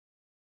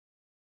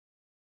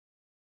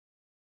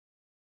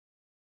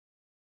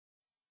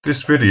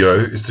This video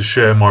is to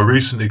share my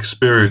recent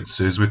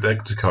experiences with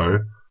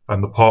Ectaco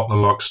and the Partner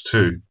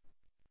LUX2.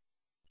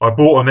 I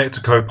bought an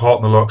Ectaco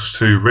Partner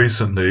LUX2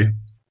 recently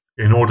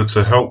in order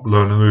to help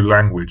learn a new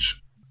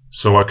language,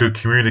 so I could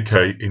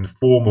communicate in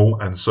formal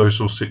and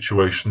social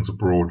situations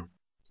abroad.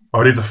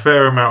 I did a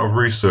fair amount of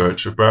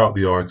research about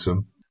the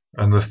item,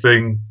 and the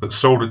thing that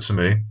sold it to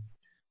me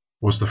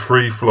was the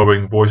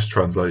free-flowing voice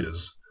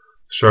translators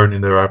shown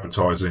in their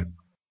advertising.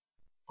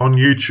 On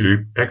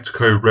YouTube,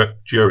 Ectaco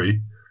rep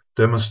Jerry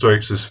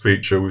demonstrates this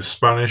feature with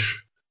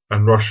Spanish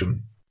and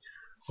Russian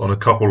on a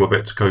couple of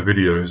Ectaco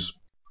videos.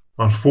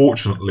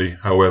 Unfortunately,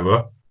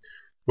 however,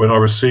 when I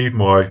received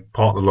my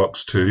Partner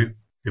LUX2,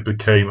 it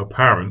became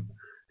apparent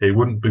it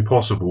wouldn't be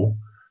possible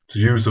to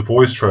use the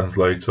voice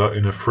translator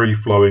in a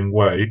free-flowing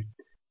way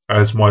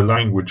as my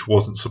language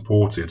wasn't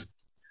supported.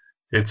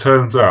 It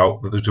turns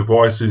out that the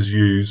devices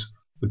use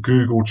the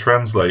Google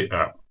Translate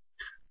app,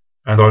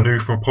 and I knew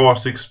from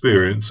past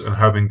experience and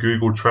having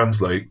Google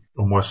Translate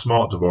on my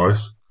smart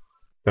device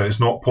that it's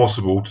not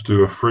possible to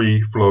do a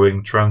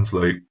free-flowing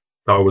translate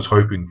that I was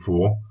hoping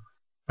for,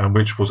 and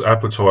which was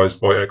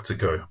advertised by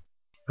Ectaco.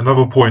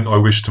 Another point I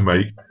wish to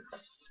make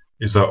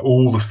is that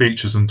all the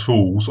features and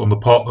tools on the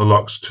Partner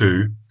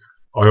LUX2,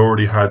 I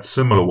already had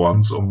similar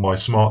ones on my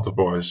smart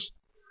device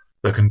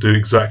that can do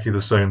exactly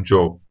the same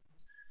job.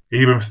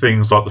 Even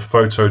things like the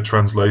photo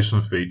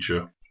translation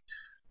feature.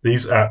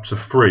 These apps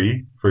are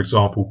free, for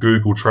example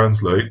Google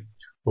Translate,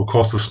 will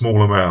cost a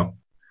small amount.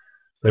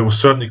 They will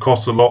certainly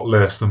cost a lot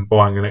less than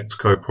buying an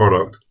Ectaco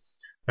product,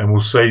 and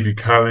will save you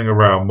carrying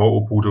around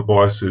multiple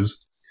devices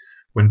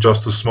when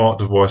just a smart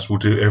device will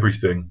do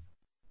everything.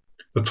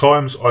 The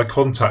times I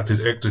contacted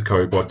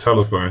Ectaco by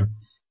telephone,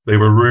 they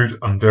were rude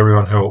and very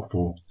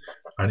unhelpful,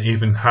 and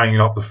even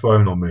hanging up the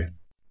phone on me.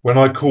 When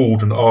I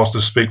called and asked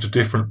to speak to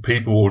different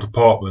people or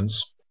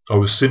departments, I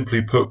was simply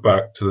put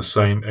back to the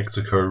same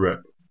Ectaco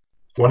rep.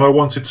 When I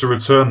wanted to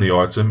return the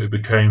item, it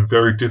became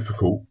very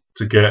difficult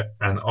to get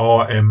an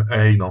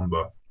RMA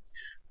number,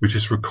 which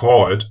is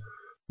required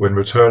when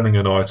returning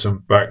an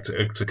item back to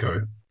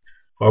Ectaco.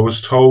 I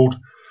was told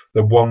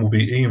that one will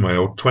be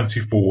emailed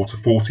 24 to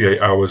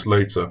 48 hours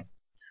later.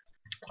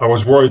 I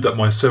was worried that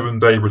my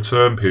 7-day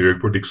return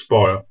period would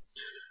expire,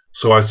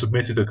 so I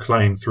submitted a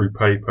claim through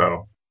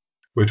PayPal,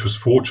 which was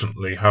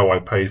fortunately how I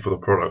paid for the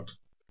product.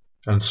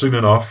 And soon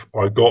enough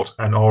I got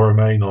an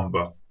RMA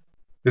number.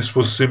 This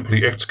was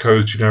simply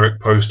Ectaco's generic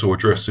postal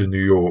address in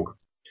New York,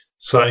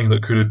 something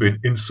that could have been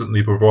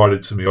instantly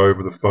provided to me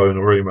over the phone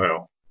or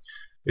email.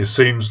 It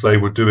seems they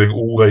were doing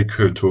all they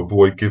could to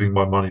avoid giving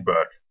my money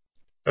back.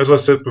 As I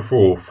said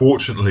before,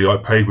 fortunately I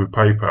paid with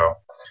PayPal,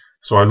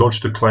 so I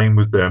lodged a claim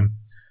with them,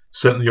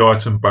 sent the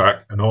item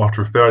back, and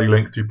after a fairly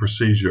lengthy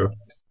procedure,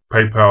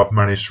 PayPal have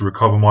managed to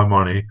recover my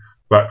money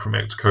back from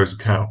Ectaco's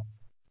account.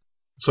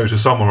 So to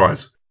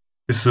summarise,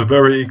 this is a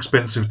very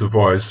expensive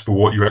device for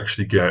what you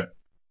actually get.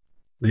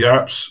 The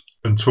apps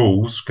and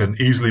tools can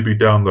easily be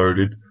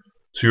downloaded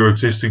to your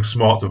existing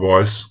smart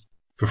device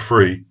for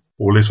free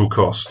or little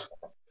cost.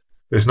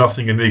 There's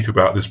nothing unique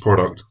about this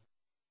product.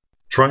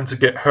 Trying to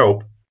get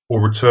help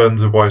or return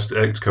the device to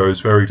Ectaco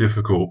is very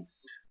difficult,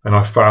 and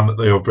I found that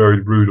they are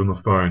very rude on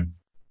the phone.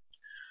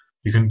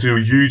 You can do a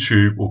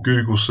YouTube or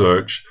Google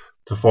search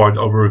to find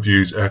other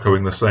reviews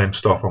echoing the same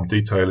stuff I'm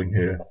detailing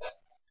here.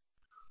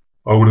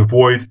 I would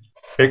avoid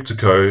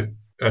Ectaco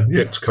and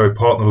the Ectaco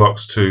Partner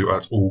LUX2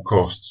 at all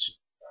costs.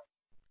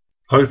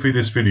 Hopefully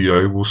this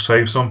video will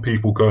save some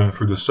people going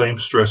through the same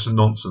stress and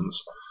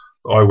nonsense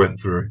that I went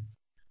through.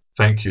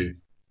 Thank you.